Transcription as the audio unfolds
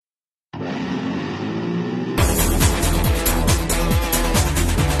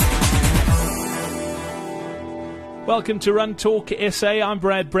Welcome to Run Talk SA. I'm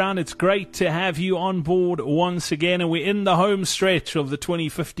Brad Brown. It's great to have you on board once again, and we're in the home stretch of the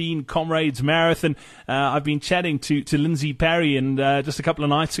 2015 Comrades Marathon. I've been chatting to Lindsay Parry, and just a couple of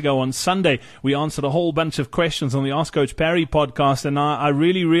nights ago on Sunday, we answered a whole bunch of questions on the Ask Coach Parry podcast, and I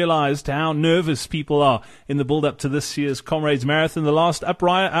really realized how nervous people are in the build-up to this year's Comrades Marathon. The last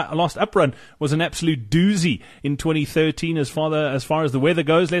uprun was an absolute doozy in 2013 as far as the weather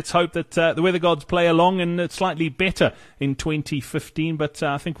goes. Let's hope that the weather gods play along and it's slightly better in 2015, but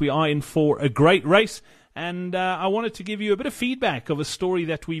I think we are in for a great race. And I wanted to give you a bit of feedback of a story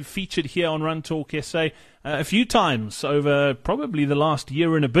that we've featured here on Run Talk SA a few times over probably the last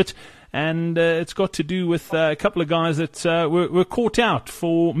year and a bit. And it's got to do with a couple of guys that were caught out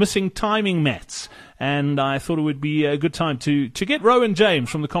for missing timing mats. And I thought it would be a good time to get Rowyn James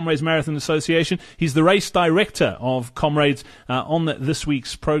from the Comrades Marathon Association. He's the race director of Comrades on this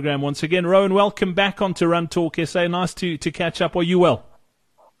week's program once again. Rowyn, welcome back onto Run Talk SA. Nice to catch up. Are you well?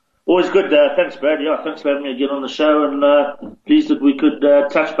 Always good. Thanks, Brad. Yeah, thanks for having me again on the show, and pleased that we could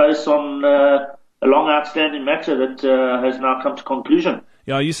touch base on a long outstanding matter that has now come to conclusion.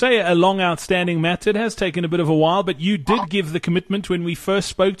 Yeah, you say a long outstanding matter. It has taken a bit of a while, but you did give the commitment when we first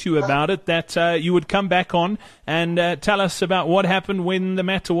spoke to you about it that you would come back on and tell us about what happened when the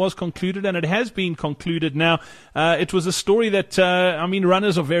matter was concluded, and it has been concluded now. It was a story that,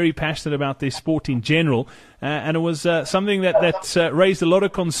 runners are very passionate about their sport in general, and it was something that raised a lot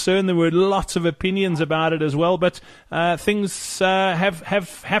of concern. There were lots of opinions about it as well, but things have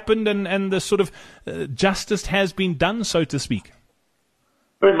happened, and the sort of justice has been done, so to speak.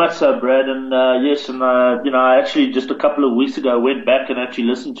 Very much so, Brad, and yes, and I actually just a couple of weeks ago went back and actually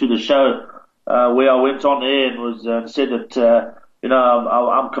listened to the show where I went on air and said that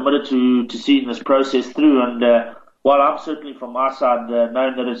I'm committed to seeing this process through, and while I'm certainly from my side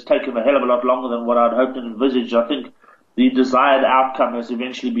knowing that it's taken a hell of a lot longer than what I'd hoped and envisaged, I think the desired outcome has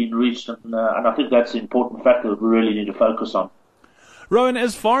eventually been reached, and I think that's the important factor that we really need to focus on. Rowyn,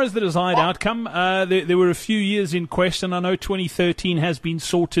 as far as the desired outcome, there were a few years in question. I know 2013 has been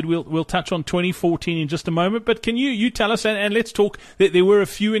sorted. We'll touch on 2014 in just a moment. But can you tell us, and let's talk, that there were a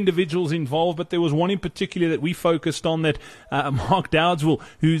few individuals involved, but there was one in particular that we focused on, that Mark Dowdeswell,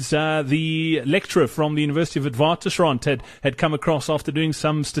 who's the lecturer from the University of Witwatersrand, had come across after doing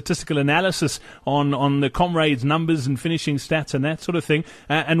some statistical analysis on the Comrades numbers and finishing stats and that sort of thing.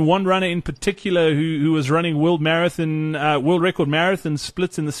 And one runner in particular who was running world record marathon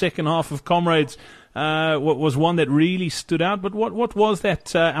splits in the second half of Comrades was one that really stood out. But what was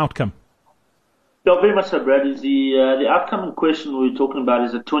that outcome? Yeah, very much so, Brad. Is the outcome in question we're talking about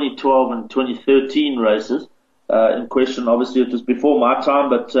is the 2012 and 2013 races in question. Obviously, it was before my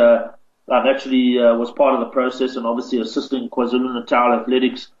time, but I actually was part of the process and obviously assisting KwaZulu-Natal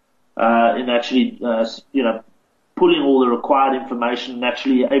Athletics in actually pulling all the required information, and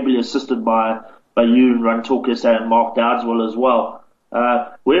actually ably assisted by you and Run Talk SA and Mark Dowdeswell as well.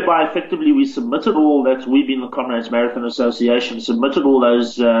 Whereby effectively we submitted all that, we being the Comrades Marathon Association, submitted all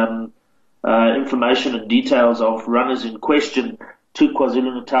those information and details of runners in question to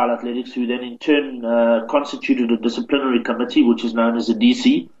KwaZulu-Natal Athletics, who then in turn constituted a disciplinary committee, which is known as a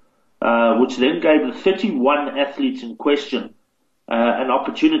DC, which then gave the 31 athletes in question an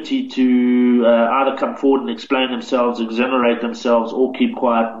opportunity to either come forward and explain themselves, exonerate themselves, or keep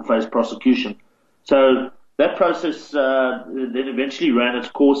quiet and face prosecution. So that process then eventually ran its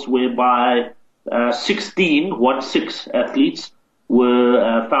course, whereby 16 athletes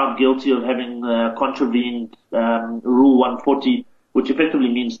were found guilty of having contravened Rule 140, which effectively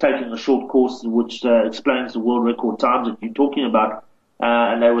means taking a short course, which explains the world record times that you're talking about,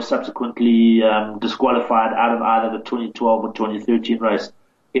 and they were subsequently disqualified out of either the 2012 or 2013 race,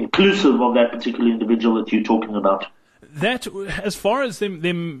 inclusive of that particular individual that you're talking about. That, as far as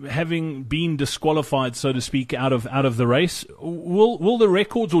them having been disqualified, so to speak, out of the race, will the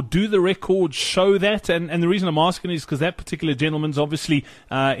records, or do the records show that? And the reason I'm asking is because that particular gentleman's obviously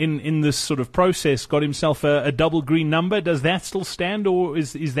in this sort of process got himself a double green number. Does that still stand, or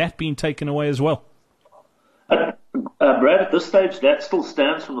is that being taken away as well? Brad, at this stage, that still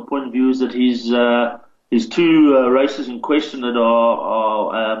stands from the point of view is that his two races in question that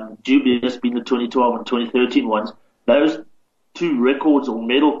are dubious, being the 2012 and 2013 ones. Those two records, or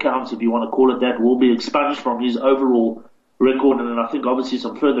medal counts, if you want to call it that, will be expunged from his overall record. And then I think obviously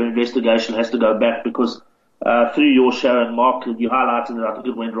some further investigation has to go back, because through your show, and Mark, you highlighted that I think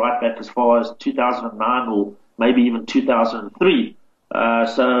it went right back as far as 2009 or maybe even 2003.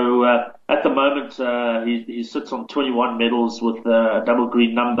 So at the moment he sits on 21 medals with a double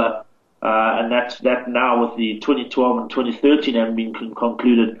green number, and that now with the 2012 and 2013 having been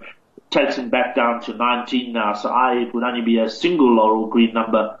concluded, takes him back down to 19 now, so it would only be a single laurel green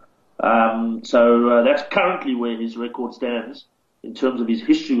number. So that's currently where his record stands in terms of his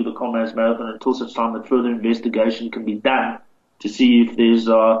history with the Comrades Marathon, until such time that further investigation can be done to see if there's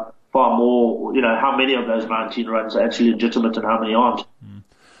far more, how many of those 19 runs are actually legitimate and how many aren't.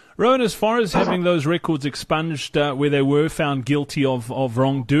 Rowyn, as far as having those records expunged where they were found guilty of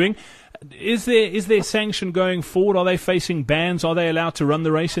wrongdoing, is there sanction going forward? Are they facing bans? Are they allowed to run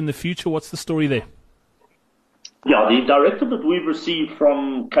the race in the future? What's the story there? Yeah, the directive that we've received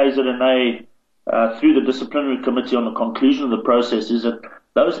from KZNA through the disciplinary committee on the conclusion of the process is that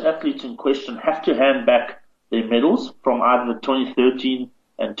those athletes in question have to hand back their medals from either the 2013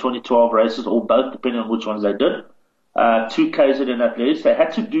 and 2012 races, or both, depending on which ones they did, to KZN athletes. They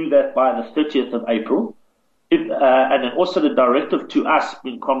had to do that by the 30th of April. And then also the directive to us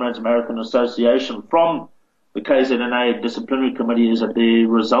in Comrades Marathon Association from the KZNA disciplinary committee is that the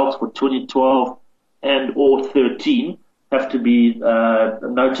results for 2012 and or 13 have to be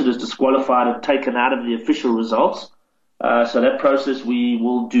noted as disqualified and taken out of the official results. So that process we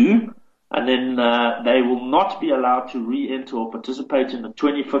will do. And then they will not be allowed to re-enter or participate in the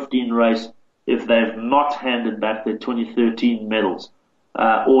 2015 race if they've not handed back their 2013 medals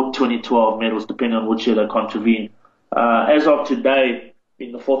or 2012 medals, depending on which year they contravene. As of today,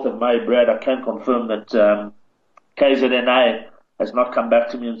 being the 4th of May, Brad, I can confirm that KZNA has not come back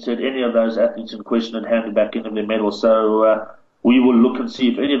to me and said any of those athletes in question had handed back any of their medals. So we will look and see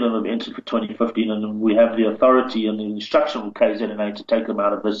if any of them have entered for 2015, and we have the authority and the instruction from KZNA to take them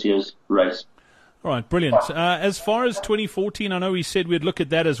out of this year's race. All right, brilliant. As far as 2014, I know we said we'd look at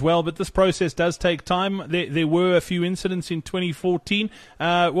that as well, but this process does take time. There were a few incidents in 2014.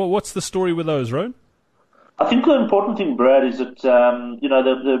 What's the story with those, Rowyn? I think the important thing, Brad, is that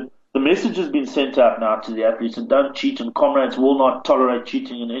the message has been sent out now to the athletes, and don't cheat, and Comrades will not tolerate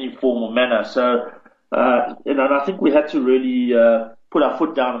cheating in any form or manner. So, and I think we had to really put our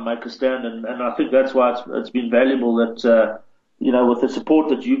foot down and make a stand, and I think that's why it's been valuable that with the support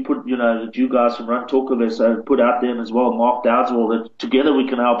that you put, that you guys from Run Talk of us put out there, and as well Mark Dowdeswell, that together we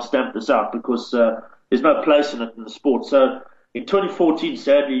can help stamp this out, because there's no place in it in the sport. So in 2014,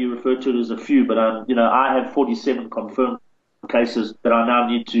 sadly, you referred to it as a few, but I have 47 confirmed cases that I now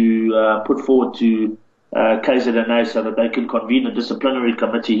need to put forward to KZNA so that they can convene a disciplinary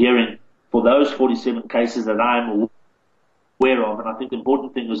committee hearing for those 47 cases that I am aware of. And I think the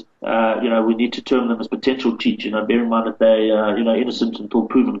important thing is, we need to term them as potential cheats. Bear in mind that they, innocent until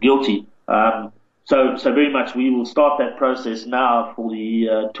proven guilty. So very much we will start that process now for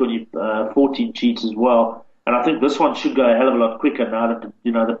the 2014 cheats as well. And I think this one should go a hell of a lot quicker now that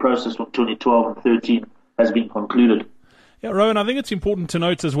the process from 2012 and 13 has been concluded. Yeah, Rowyn, I think it's important to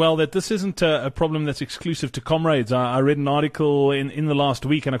note as well that this isn't a problem that's exclusive to Comrades. I read an article in the last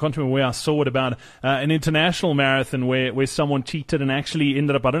week, and I can't remember where I saw it, about an international marathon where someone cheated and actually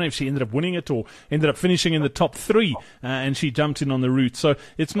ended up, I don't know if she ended up winning it or ended up finishing in the top 3, and she jumped in on the route. So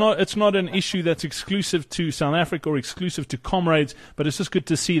it's not an issue that's exclusive to South Africa or exclusive to Comrades, but it's just good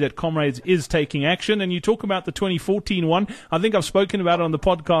to see that Comrades is taking action. And you talk about the 2014 one. I think I've spoken about it on the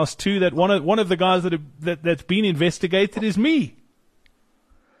podcast too, that one of the guys that's been investigated is me.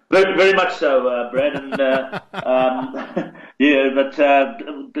 Very, very much so, Brad. And I'm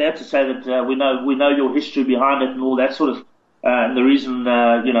glad to say that we know your history behind it and all that sort of, and the reason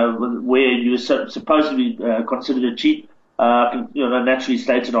where you supposedly considered a cheat. Naturally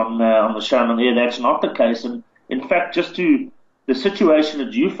stated on the show on air, that's not the case. And in fact, the situation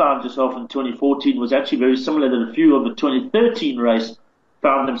that you found yourself in 2014 was actually very similar that a few of the 2013 race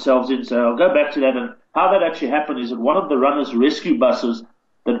found themselves in. So I'll go back to that. And how that actually happened is that one of the runners' rescue buses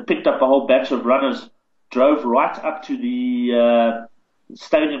that picked up a whole batch of runners drove right up to the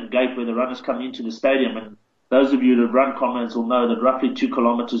stadium gate where the runners come into the stadium. And those of you that have run Comrades will know that roughly 2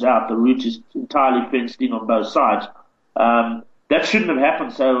 kilometers out, the route is entirely fenced in on both sides. That shouldn't have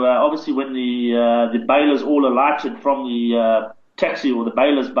happened. So obviously when the bailers all alighted from the taxi or the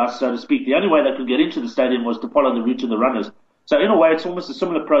bailers bus, so to speak, the only way they could get into the stadium was to follow the route of the runners. So in a way, it's almost a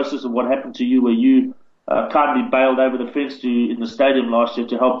similar process of what happened to you, where you kindly bailed over the fence in the stadium last year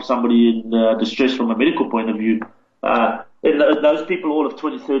to help somebody in distress from a medical point of view. Those people, all of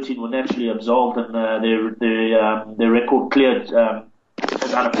 2013, were naturally absolved, and their record cleared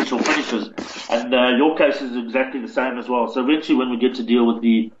as unofficial finishers. And your case is exactly the same as well. So eventually, when we get to deal with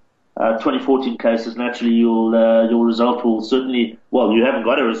the 2014 cases, naturally your result will certainly, well, you haven't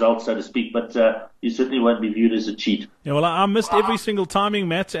got a result, so to speak, but you certainly won't be viewed as a cheat. Yeah, well, I missed every single timing,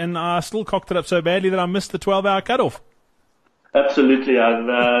 Matt, and I still cocked it up so badly that I missed the 12-hour cutoff. Absolutely, and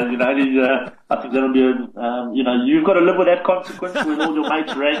I think that'll be, you've got to live with that consequence with all your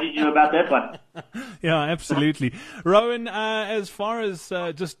mates ragging you about that one. Yeah, absolutely. Rowyn, as far as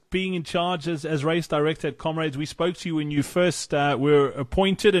just being in charge as race director at Comrades, we spoke to you when you first were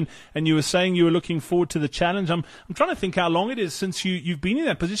appointed, and you were saying you were looking forward to the challenge. I'm trying to think how long it is since you've been in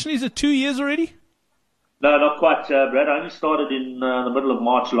that position. Is it 2 years already? No, not quite, Brad. I only started in the middle of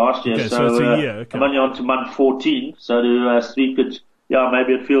March last year, okay, so it's a year. Okay. I'm only on to month 14. So to speak it,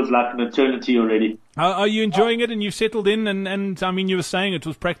 maybe it feels like an eternity already. Are you enjoying it, and you've settled in? And I mean, you were saying it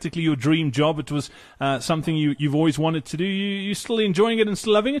was practically your dream job. It was something you've always wanted to do. You still enjoying it and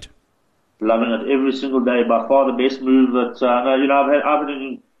still loving it? Loving it every single day. By far the best move that I've had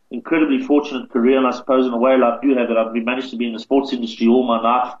an incredibly fortunate career, and I suppose in a way like you have it, I've managed to be in the sports industry all my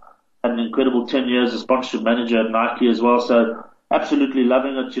life. Had an incredible 10 years as sponsorship manager at Nike as well, so absolutely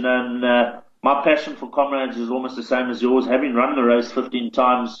loving it, and my passion for Comrades is almost the same as yours. Having run the race 15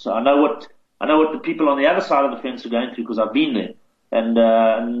 times, I know what the people on the other side of the fence are going through because I've been there, and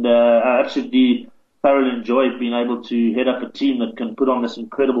I absolutely thoroughly enjoy being able to head up a team that can put on this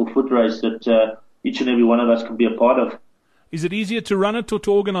incredible foot race that each and every one of us can be a part of. Is it easier to run it or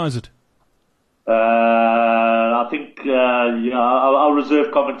to organise it? I think, I'll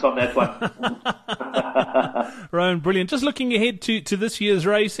reserve comment on that one. Rowyn, brilliant. Just looking ahead to this year's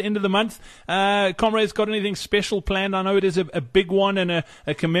race, end of the month, Comrades got anything special planned? I know it is a big one and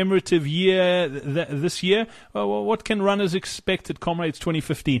a commemorative year this year. What can runners expect at Comrades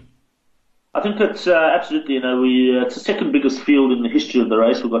 2015? I think it's absolutely, it's the second biggest field in the history of the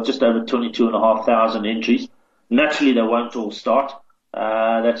race. We've got just over 22,500 entries. Naturally, they won't all start.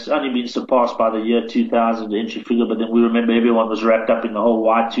 That's only been surpassed by the year 2000 entry figure, but then we remember everyone was wrapped up in the whole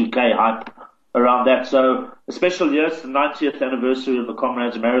Y2K hype around that. So a special year, it's the 90th anniversary of the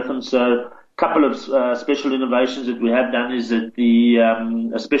Comrades Marathon. So a couple of special innovations that we have done is that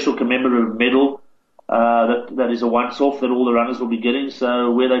a special commemorative medal that is a once-off that all the runners will be getting.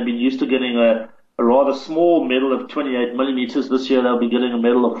 So where they've been used to getting a rather small medal of 28 millimeters, this year they'll be getting a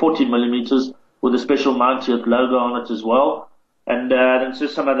medal of 40 millimeters with a special 90th logo on it as well. And then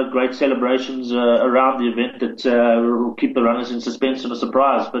just some other great celebrations around the event that will keep the runners in suspense and a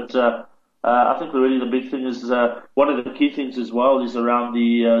surprise. But I think really the big thing is one of the key things as well is around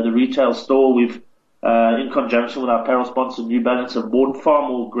the retail store. We've in conjunction with our apparel sponsor New Balance have bought far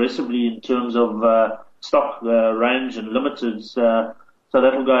more aggressively in terms of stock range and limiteds. So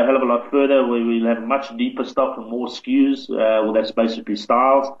that will go a hell of a lot further, where we'll have much deeper stock and more SKUs. Well, that's basically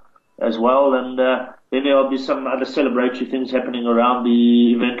styles as well, and then there'll be some other celebratory things happening around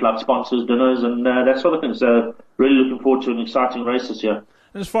the event, like sponsors, dinners, and that sort of thing. So really looking forward to an exciting race this year.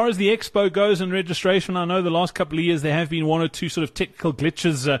 As far as the expo goes and registration, I know the last couple of years there have been one or two sort of technical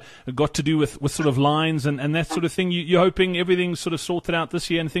glitches got to do with sort of lines and that sort of thing. You're hoping everything's sort of sorted out this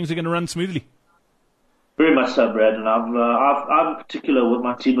year and things are going to run smoothly? Very much so, Brad. And I'm in particular with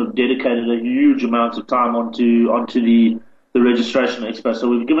my team have dedicated a huge amount of time onto the registration expo. So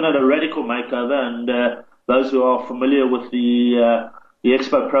we've given it a radical makeover, and those who are familiar with the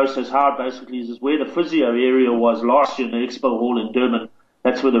expo process, how it basically is where the physio area was last year in the expo hall in Durban.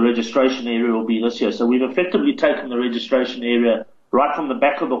 That's where the registration area will be this year. So we've effectively taken the registration area right from the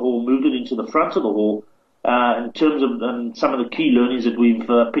back of the hall, moved it into the front of the hall. In terms of some of the key learnings that we've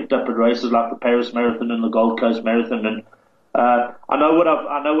picked up at races like the Paris Marathon and the Gold Coast Marathon, and I know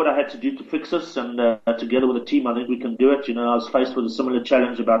what I had to do to fix this, and together with the team, I think we can do it. I was faced with a similar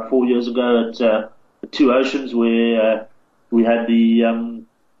challenge about 4 years ago at Two Oceans, where we had the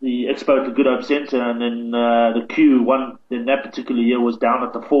expo at the Good Hope Centre, and then the queue one in that particular year was down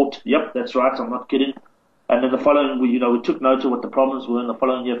at the Fort. Yep, that's right, I'm not kidding. And then the following, we took note of what the problems were, and the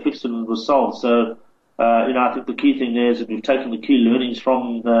following year fixed it and it was solved. So, I think the key thing there is that we've taken the key learnings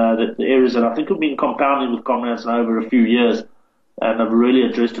from the areas that I think have been compounded with Comrades now over a few years, and have really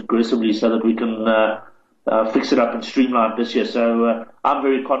addressed aggressively so that we can fix it up and streamline this year. So I'm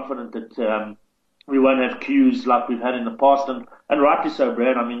very confident that we won't have queues like we've had in the past, and rightly so,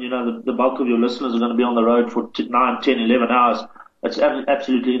 Brad. I mean, the bulk of your listeners are going to be on the road for 9, 10, 11 hours. It's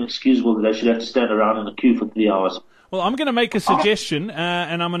absolutely inexcusable that they should have to stand around in the queue for 3 hours. Well, I'm going to make a suggestion,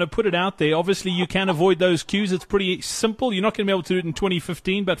 and I'm going to put it out there. Obviously, you can avoid those queues. It's pretty simple. You're not going to be able to do it in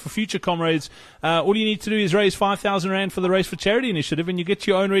 2015, but for future Comrades, all you need to do is raise 5,000 Rand for the Race for Charity initiative, and you get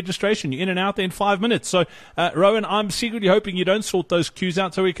your own registration. You're in and out there in 5 minutes. So, Rowyn, I'm secretly hoping you don't sort those queues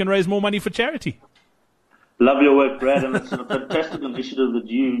out so we can raise more money for charity. Love your work, Brad, and it's a fantastic initiative that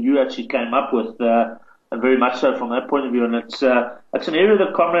you actually came up with, and very much so from that point of view. And it's an area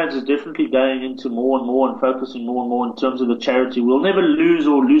that Comrades is definitely going into more and more and focusing more and more in terms of the charity. We'll never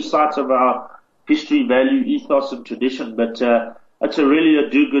lose sight of our history, value, ethos, and tradition. But it's really a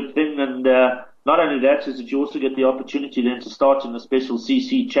do-good thing, and not only that, is that you also get the opportunity then to start in a special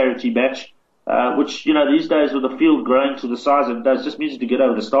CC charity batch, which, these days with the field growing to the size it does, just means to get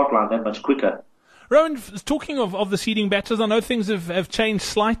over the start line that much quicker. Rowyn, talking of the seeding batches, I know things have changed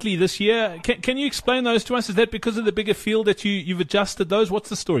slightly this year. Can you explain those to us? Is that because of the bigger field that you've adjusted those? What's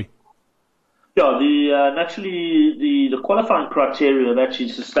the story? Yeah, naturally the qualifying criteria have actually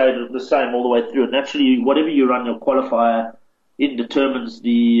stayed the same all the way through. Naturally, whatever you run your qualifier in determines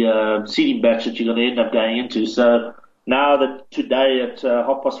the seeding batch that you're going to end up going into. So now that today at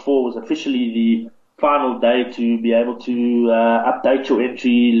 4:30 was officially the final day to be able to update your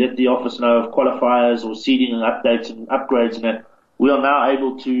entry, let the office know of qualifiers or seeding and updates and upgrades, and that we are now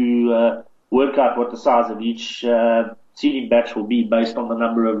able to work out what the size of each seeding batch will be based on the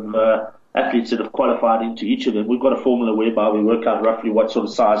number of athletes that have qualified into each of them. We've got a formula whereby we work out roughly what sort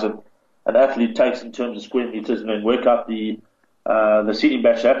of size an athlete takes in terms of square meters, and then work out the seeding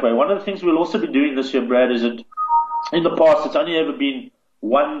batch that way. One of the things we'll also be doing this year, Brad, is that in the past it's only ever been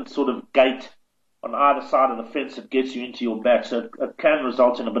one sort of gate on either side of the fence that gets you into your batch. So it can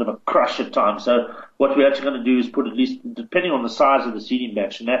result in a bit of a crush at times. So what we're actually going to do is put, at least depending on the size of the seeding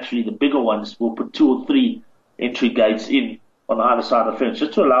batch, and actually the bigger ones, we'll put 2 or 3 entry gates in on either side of the fence,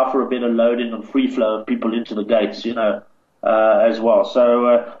 just to allow for a better loading and free flow of people into the gates, as well.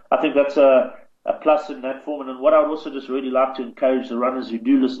 So I think that's a plus in that form. And what I would also just really like to encourage the runners who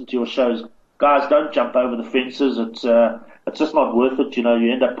do listen to your shows, guys, don't jump over the fences. It's just not worth it.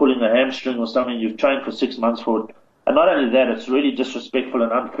 You end up pulling a hamstring or something. You've trained for 6 months for it. And not only that, it's really disrespectful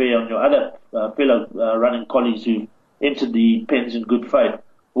and unfair on your other fellow running colleagues who entered the pens in good faith.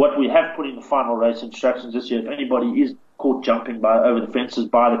 What we have put in the final race instructions this year, if anybody is caught jumping over the fences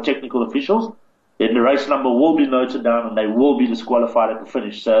by the technical officials, then the race number will be noted down and they will be disqualified at the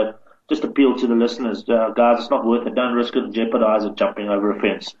finish. So just appeal to the listeners, guys, it's not worth it. Don't risk it and jeopardize it jumping over a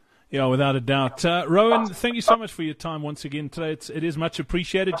fence. Yeah, without a doubt. Rowyn, thank you so much for your time once again today. It is much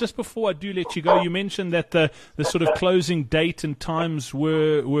appreciated. Just before I do let you go, you mentioned that the sort of closing date and times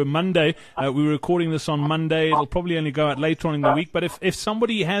were Monday. We were recording this on Monday. It'll probably only go out later on in the week. But if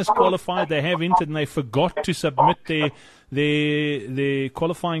somebody has qualified, they have entered, and they forgot to submit their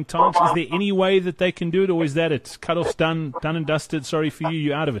qualifying times, is there any way that they can do it, or is that it? Cut-off's done and dusted. Sorry for you,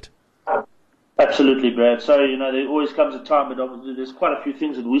 you're out of it. Absolutely, Brad. So, there always comes a time, but obviously there's quite a few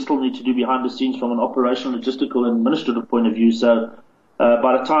things that we still need to do behind the scenes from an operational, logistical, and administrative point of view. So,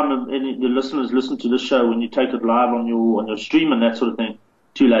 by the time the listeners listen to this show, when you take it live on your stream and that sort of thing,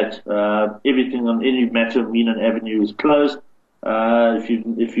 too late. Everything on any matter of mean and avenue is closed.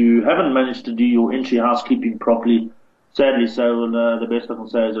 If you haven't managed to do your entry housekeeping properly, sadly, so the best I can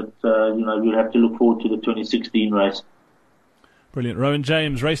say is that you'll have to look forward to the 2016 race. Brilliant. Rowyn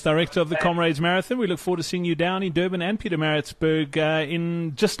James, race director of the Comrades Marathon. We look forward to seeing you down in Durban and Pietermaritzburg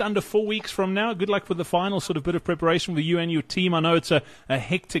in just under 4 weeks from now. Good luck with the final sort of bit of preparation with you and your team. I know it's a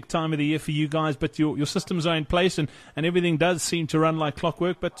hectic time of the year for you guys, but your systems are in place and everything does seem to run like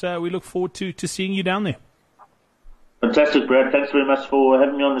clockwork. But we look forward to seeing you down there. Fantastic, Brad. Thanks very much for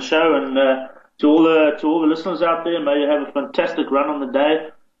having me on the show. And to all the listeners out there, may you have a fantastic run on the day.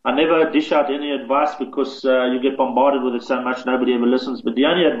 I never dish out any advice because you get bombarded with it so much, nobody ever listens. But the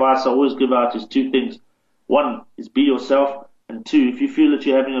only advice I always give out is 2 things. 1 is be yourself, and 2, if you feel that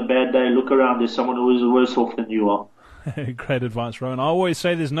you're having a bad day, look around. There's someone who is worse off than you are. Great advice, Rowyn. I always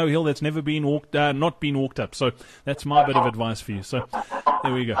say there's no hill that's never been not been walked up. So that's my bit of advice for you. So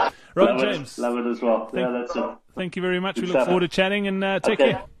there we go. Rowyn James. Love it as well. That's it. Thank you very much. We look forward to chatting and take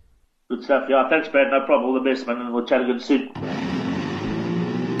care. Good stuff. Yeah, thanks, Brad. No problem. All the best, man. And we'll chat again soon.